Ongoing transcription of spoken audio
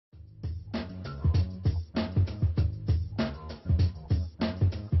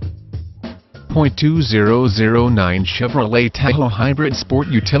4.2009 Chevrolet Tahoe Hybrid Sport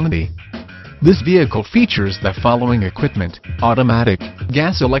Utility. This vehicle features the following equipment: automatic,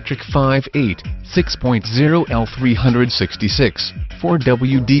 gas-electric 5.8, 6.0L 366,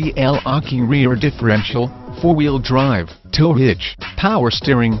 4WD-L locking rear differential, 4-wheel drive, tow hitch, power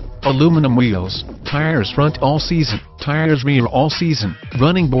steering, aluminum wheels, tires front all season, tires rear all season,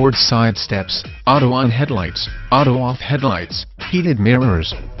 running boards side steps, auto on headlights, auto off headlights, heated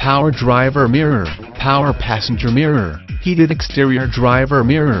mirrors, power driver mirror, power passenger mirror, heated exterior driver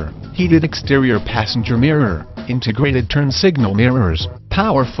mirror, heated exterior passenger mirror, integrated turn signal mirrors,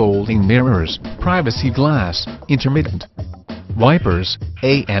 power folding mirrors, privacy glass, intermittent wipers,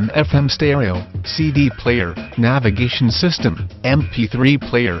 AM/FM stereo, CD player, navigation system, MP3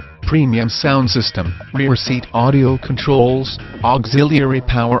 player, premium sound system, rear seat audio controls, auxiliary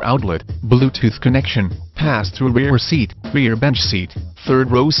power outlet, Bluetooth connection, pass-through rear seat, rear bench seat,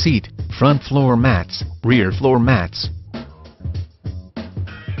 third row seat, front floor mats, rear floor mats,